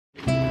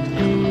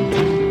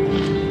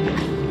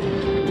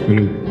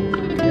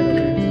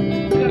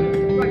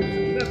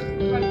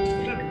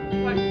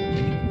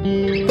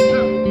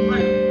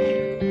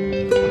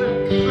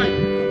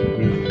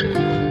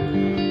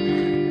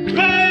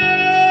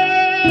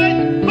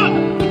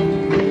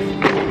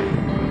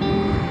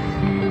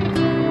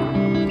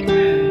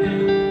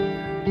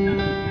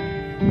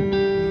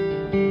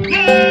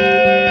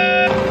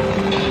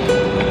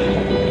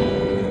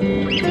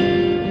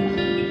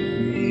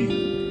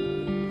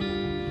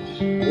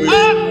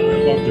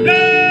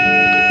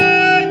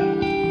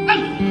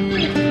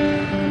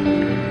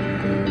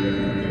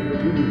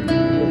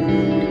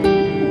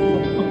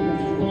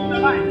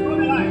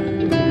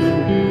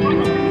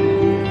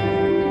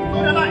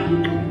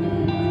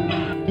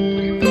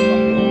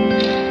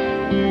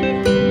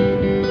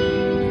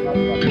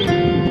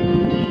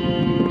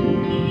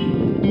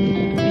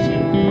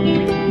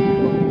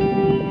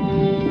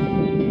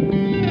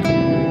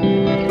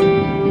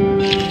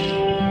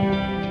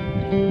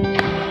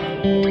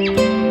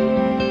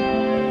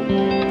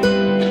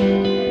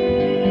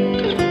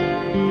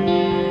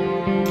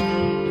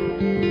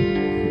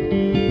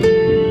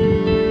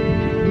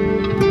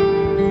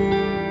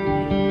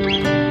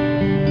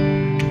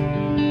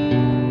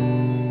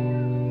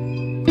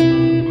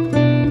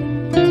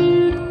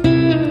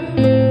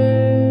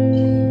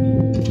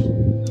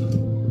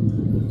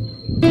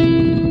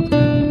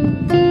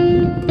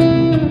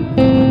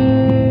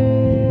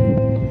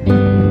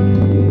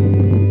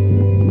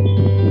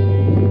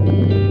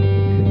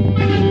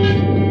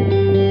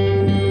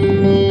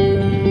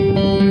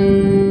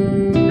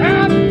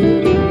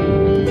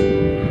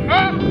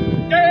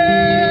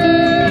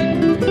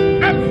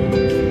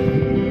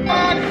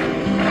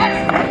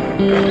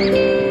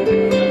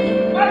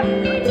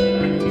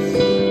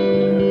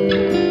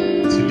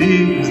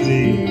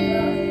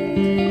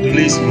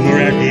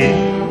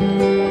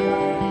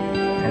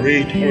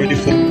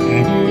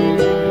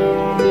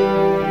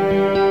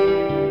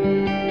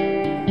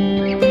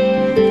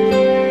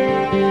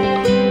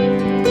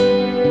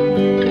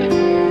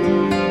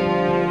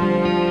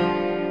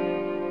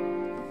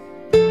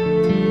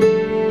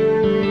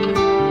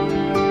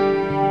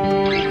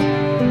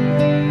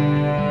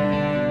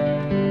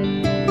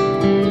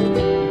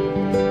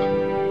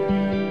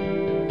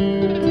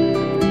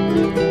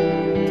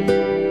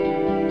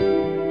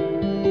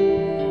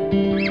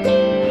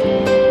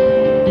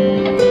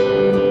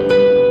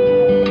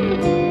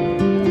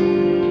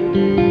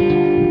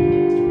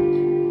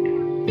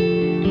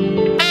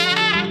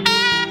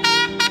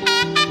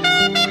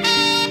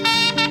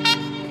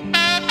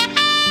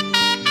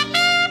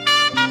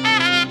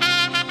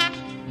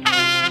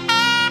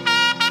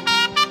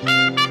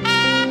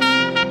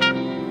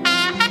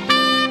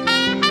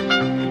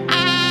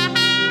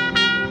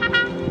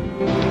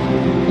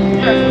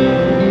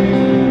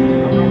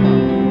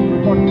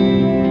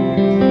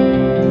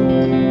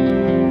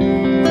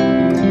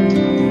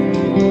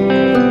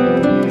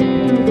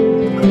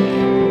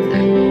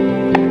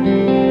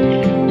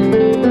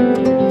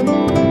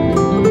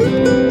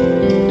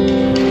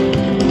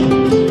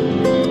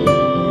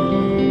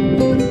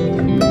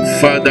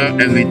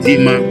Father and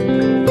Redeemer,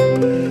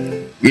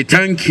 we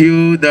thank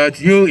you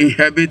that you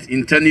inhabit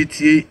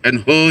eternity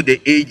and hold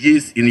the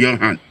ages in your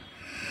hand.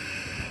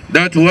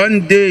 That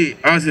one day,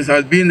 as it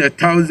has been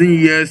 1,000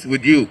 years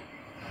with you,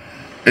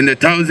 and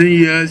 1,000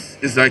 years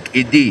is like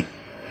a day.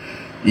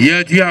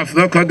 Yet you have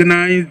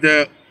recognized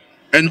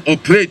and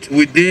operate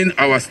within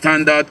our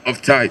standard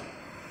of time.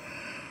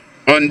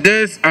 On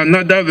this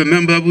another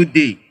memorable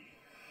day,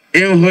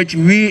 in which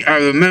we are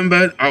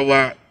remembered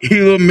our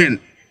hero men,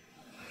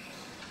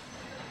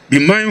 be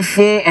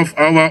mindful of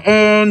our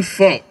own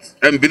faults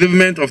and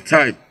bereavement of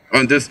time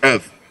on this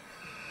earth.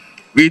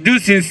 We do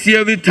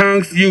sincerely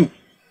thank you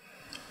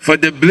for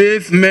the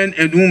brave men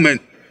and women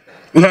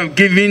who have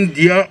given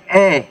their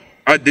all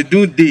at the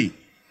due day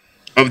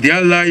of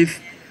their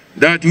life,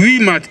 that we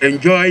might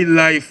enjoy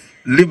life,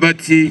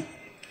 liberty,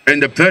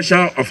 and the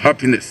pleasure of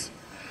happiness.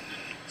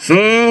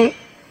 So,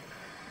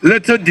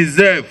 little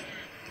deserve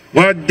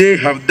what they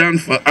have done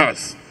for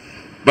us,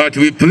 but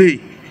we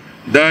pray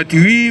that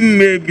we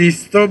may be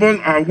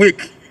stubborn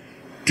awake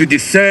to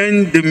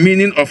discern the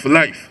meaning of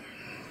life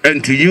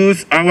and to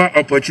use our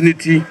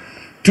opportunity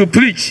to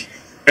preach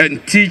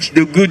and teach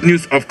the good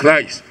news of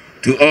Christ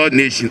to all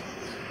nations,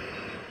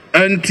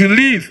 and to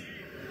live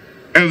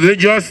a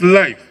religious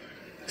life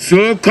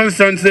so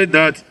constantly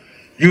that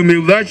you may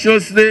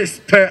righteously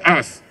spare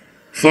us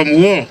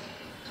from war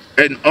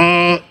and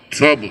all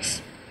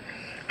troubles.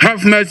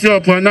 Have mercy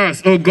upon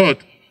us, O God,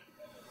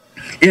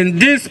 in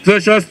this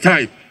precious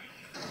time,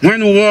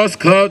 when war's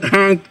cloud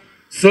hang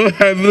so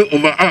heavily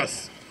over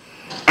us.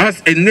 As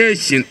a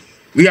nation,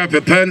 we are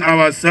preparing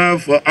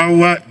ourselves for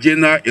our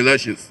general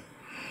elections.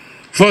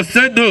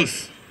 Forsake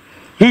those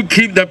who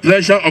keep the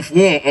pleasure of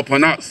war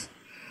upon us,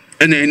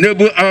 and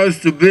enable us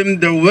to bring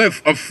the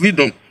wealth of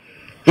freedom,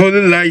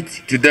 holy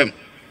light to them.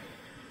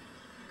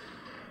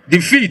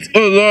 Defeat,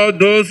 O Lord,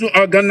 those who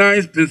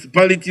organize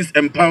principalities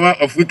and power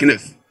of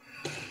weakness,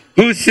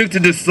 who seek to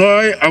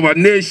destroy our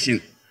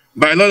nation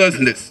by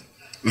lawlessness,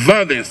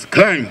 violence,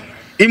 crime,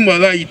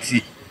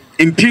 immorality,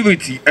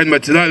 impurity, and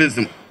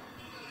materialism.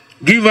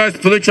 Give us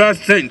spiritual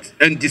strength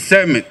and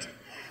discernment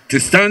to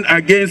stand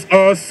against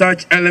all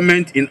such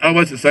elements in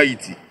our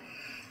society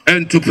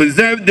and to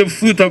preserve the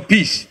fruit of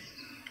peace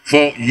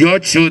for your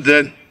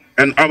children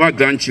and our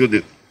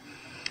grandchildren.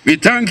 We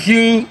thank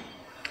you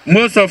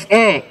most of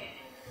all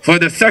for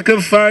the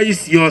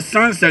sacrifice your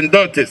sons and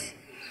daughters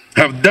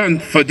have done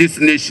for this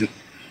nation,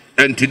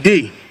 and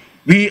today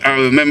we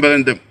are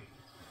remembering them.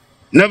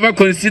 Never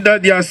consider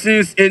their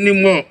sins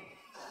anymore,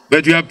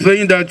 but we are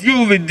praying that you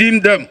will redeem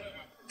them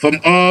from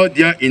all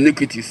their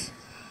iniquities.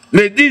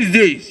 May these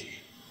days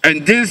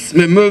and this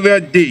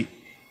Memorial Day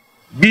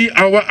be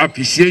our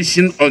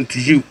appreciation unto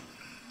you,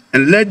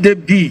 and let there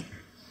be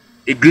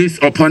a grace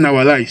upon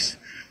our lives.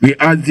 We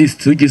ask this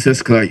through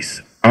Jesus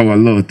Christ, our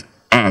Lord.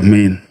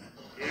 Amen.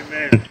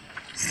 Amen.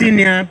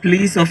 Senior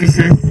police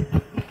officers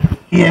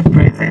here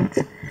present,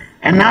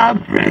 and our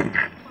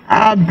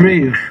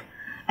brave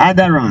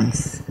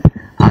adherents,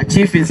 our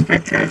chief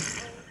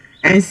inspectors,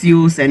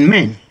 NCOs and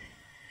men,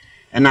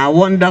 and our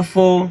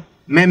wonderful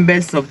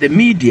members of the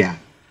media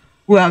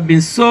who have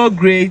been so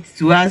great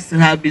to us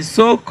and have been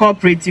so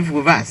cooperative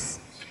with us.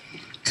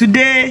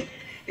 Today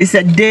is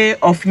a day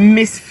of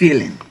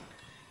misfeeling.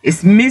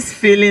 It's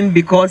misfeeling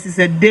because it's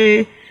a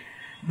day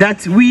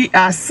that we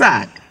are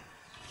sad,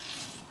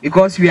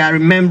 because we are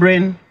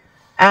remembering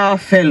our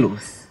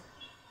fellows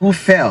who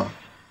fell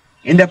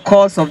in the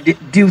course of the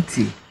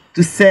duty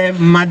to serve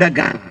Mother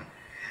Ghana.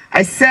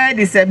 I said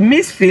it's a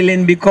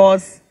misfeeling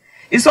because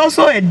it's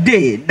also a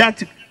day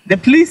that the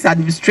police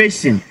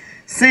administration,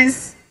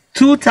 since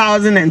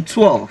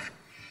 2012,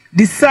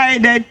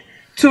 decided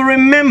to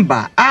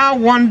remember our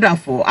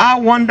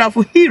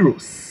wonderful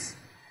heroes.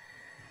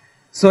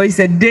 So it's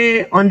a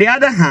day, on the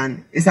other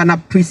hand, it's an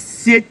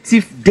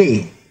appreciative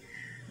day.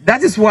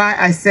 That is why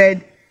I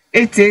said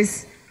it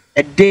is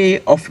a day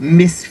of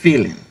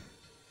misfeeling.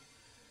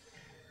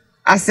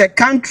 As a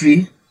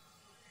country,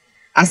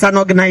 as an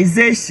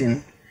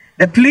organization,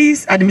 the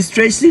police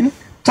administration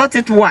thought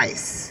it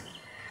wise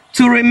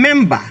to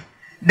remember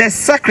the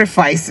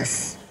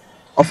sacrifices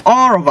of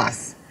all of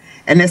us,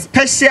 and a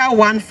special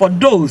one for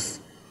those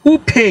who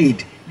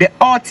paid the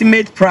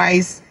ultimate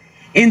price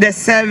in the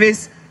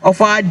service of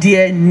our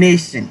dear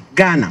nation,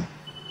 Ghana.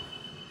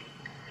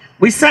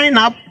 We sign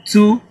up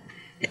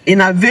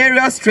in our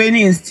various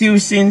training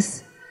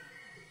institutions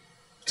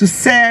to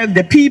serve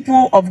the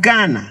people of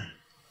Ghana,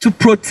 to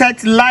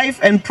protect life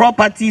and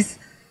properties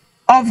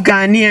of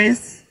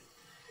Ghanaians.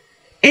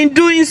 In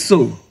doing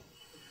so,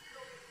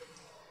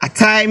 at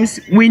times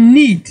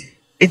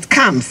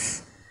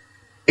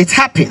it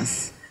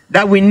happens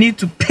that we need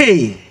to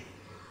pay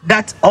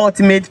that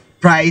ultimate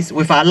price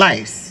with our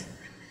lives.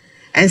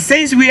 And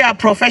since we are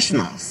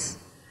professionals,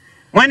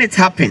 when it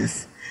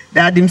happens,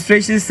 the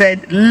administration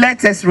said,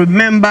 let us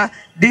remember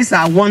these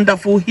are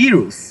wonderful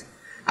heroes,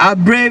 our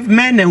brave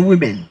men and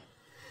women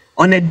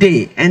on a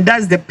day, and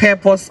that's the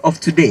purpose of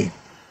today.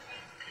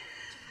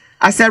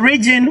 As a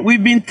region,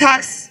 we've been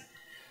tasked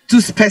to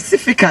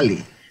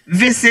specifically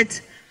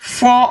visit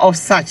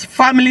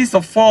families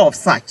of four of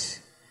such,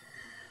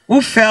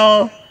 who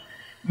fell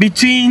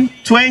between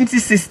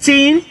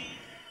 2016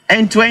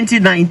 and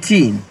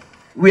 2019.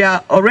 We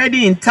are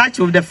already in touch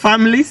with the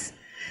families,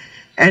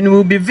 and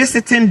we'll be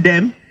visiting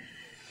them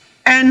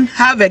and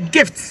have a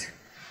gift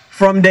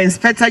from the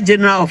Inspector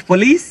General of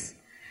Police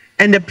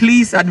and the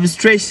police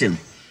administration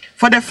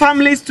for the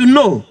families to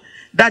know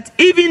that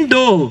even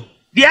though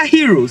their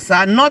heroes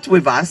are not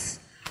with us,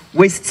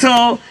 we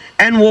still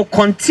and will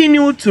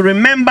continue to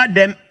remember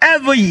them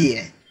every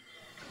year,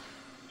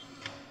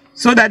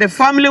 so that the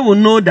family will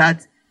know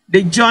that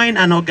they join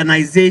an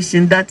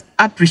organization that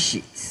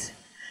appreciates,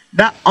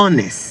 that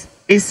honors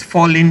its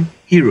fallen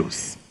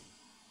heroes.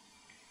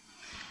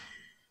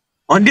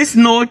 On this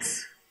note,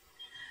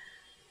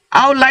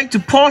 I would like to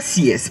pause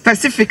here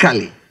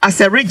specifically as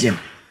a region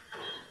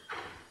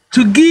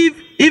to give,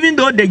 even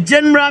though the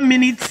general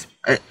minutes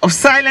of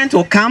silence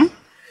will come,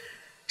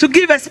 to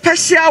give a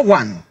special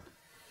one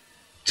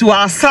to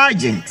our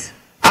sergeant,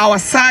 our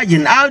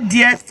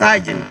dear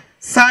sergeant,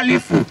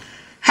 Salifu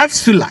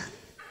Hafsula,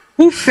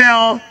 who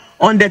fell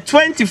on the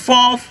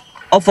 24th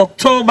of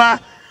October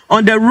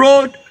on the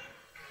road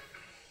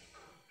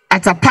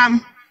at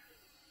Apam,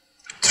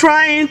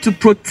 trying to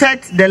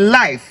protect the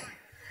life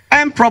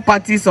and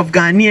properties of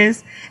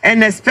Ghanaians,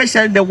 and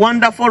especially the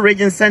wonderful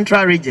region,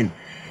 Central Region.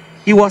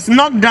 He was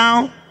knocked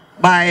down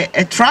by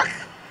a truck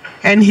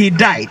and he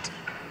died.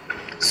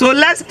 So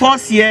let's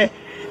pause here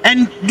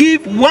and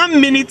give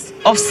 1 minute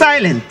of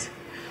silence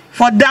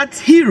for that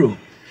hero,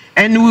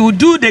 and we will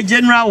do the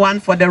general one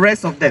for the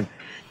rest of them.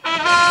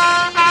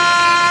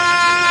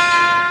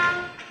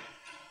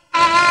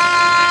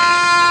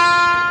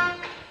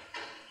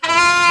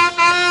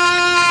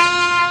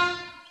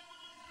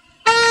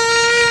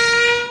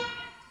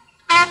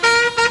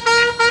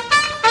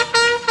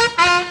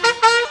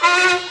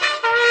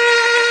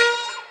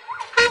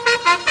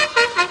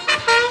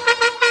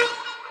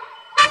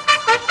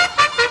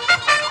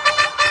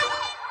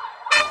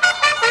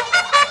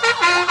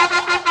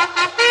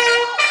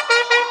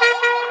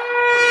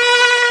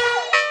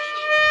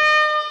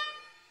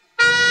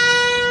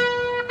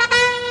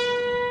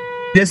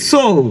 The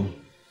soul,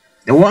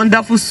 the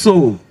wonderful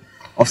soul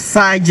of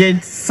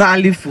Sergeant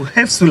Salifu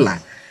Hefsula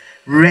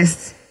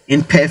rests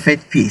in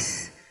perfect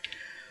peace.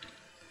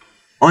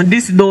 On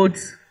this note,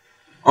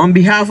 on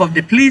behalf of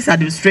the police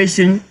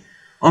administration,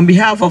 on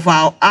behalf of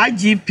our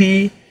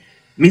IGP,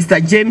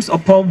 Mr. James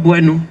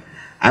Opon-Bueno,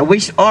 I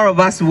wish all of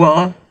us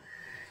well,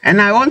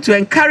 and I want to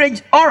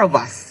encourage all of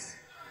us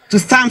to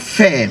stand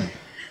firm.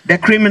 The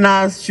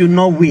criminals should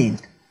not win.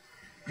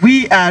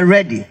 We are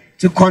ready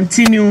to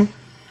continue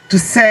to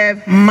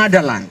serve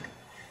motherland.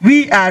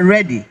 We are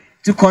ready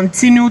to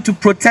continue to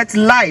protect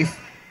life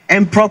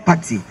and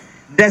property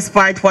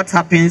despite what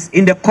happens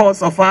in the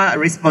course of our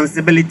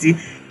responsibility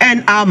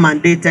and our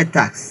mandated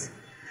task.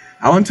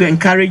 I want to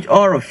encourage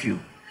all of you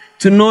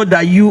to know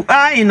that you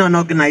are in an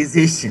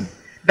organization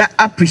that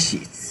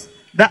appreciates,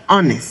 that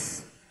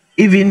honors,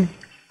 even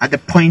at the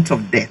point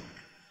of death.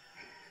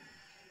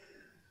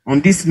 On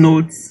this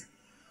note,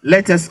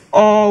 let us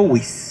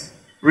always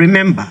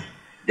remember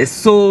the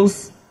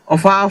souls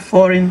of our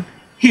fallen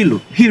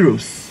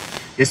heroes,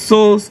 the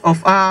souls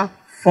of our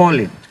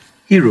fallen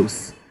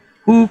heroes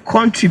who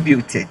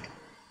contributed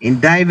in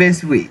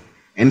diverse ways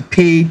and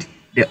paid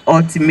the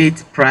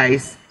ultimate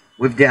price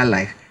with their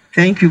life.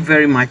 Thank you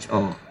very much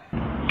all.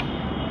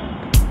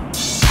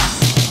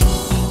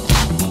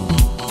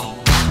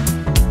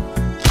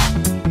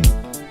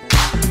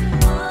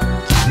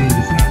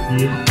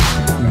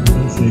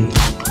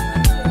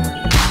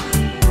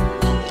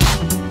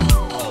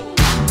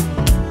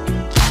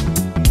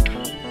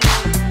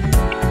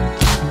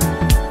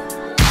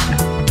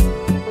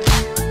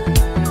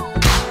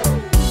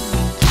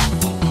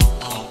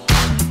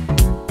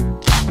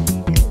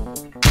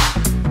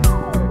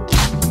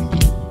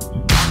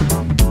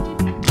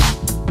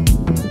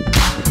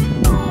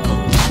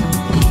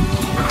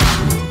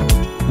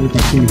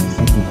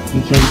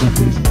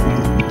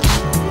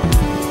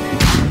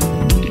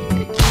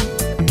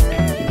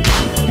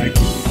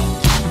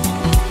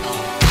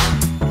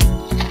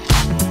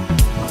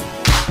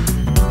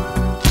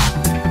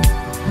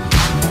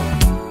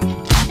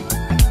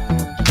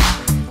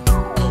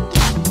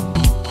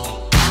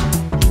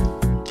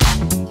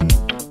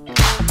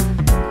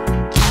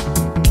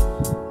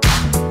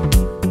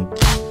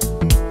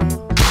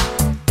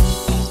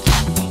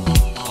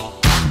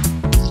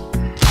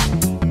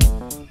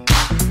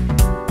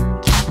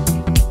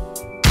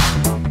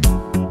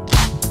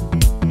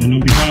 And on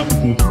behalf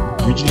of the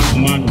Regional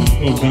Command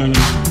of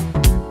Ghana,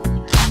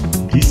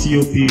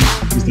 DCOP,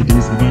 Mr.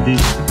 Dennis Abade,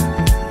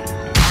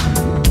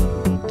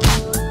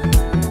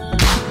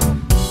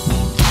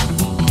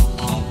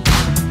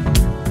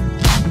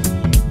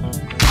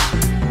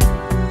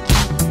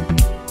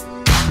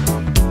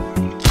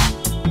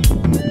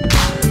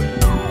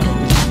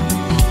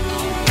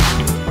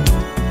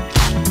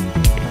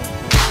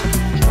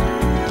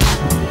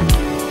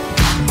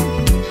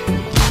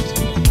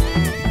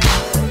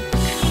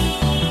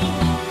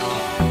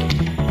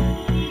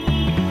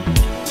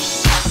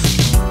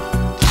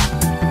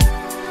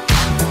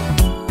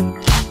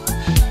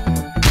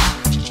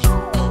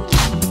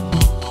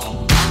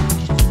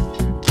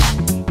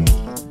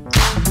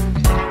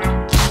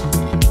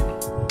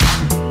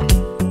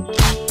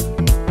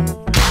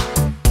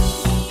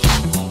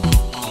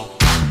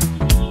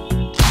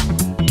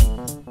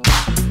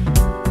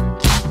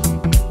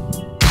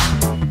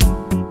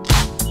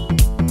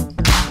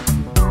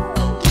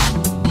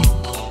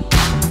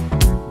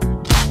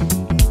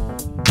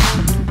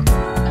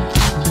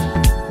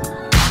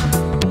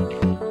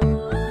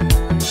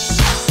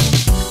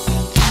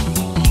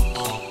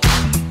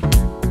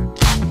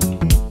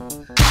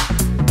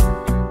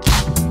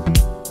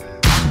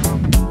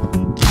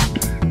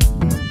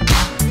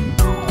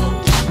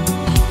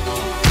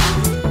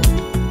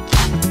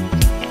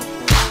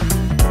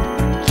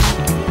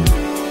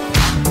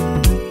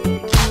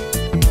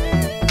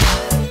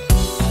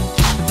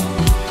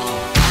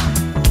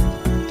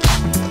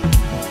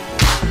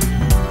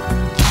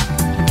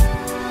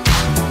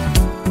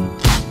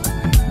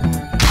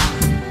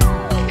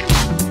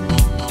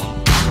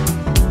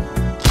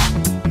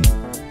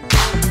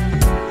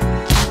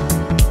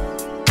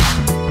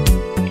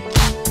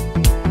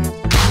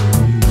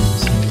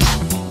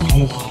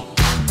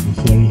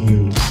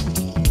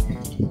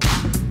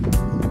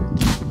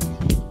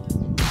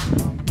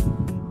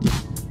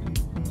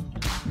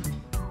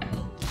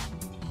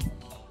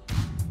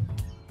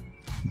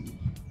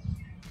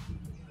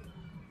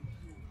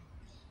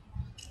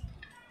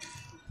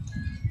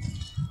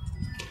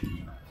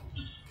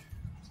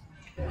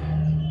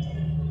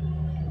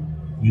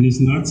 and it's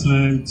now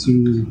time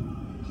to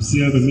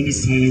observe a minute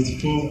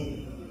silence for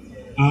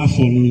our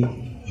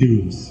fallen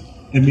heroes.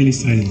 A minute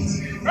silence.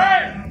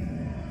 Hey!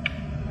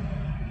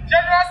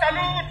 General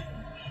salute!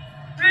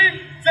 3,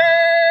 2,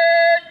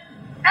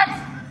 up!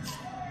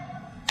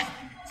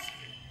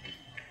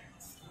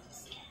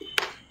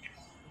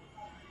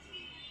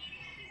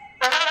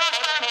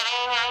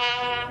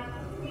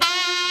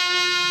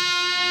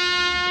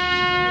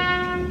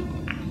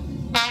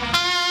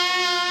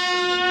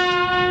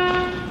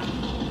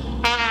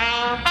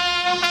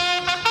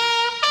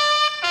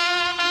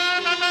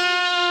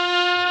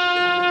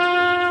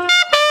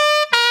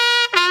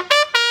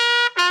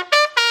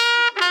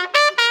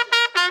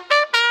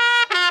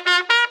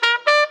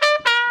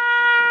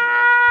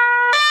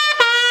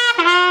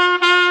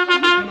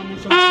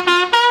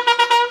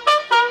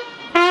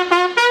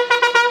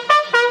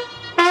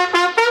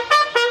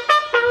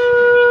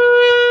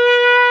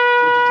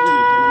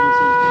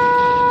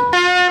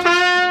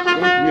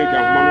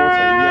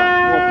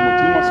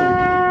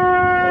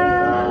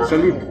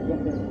 Salute.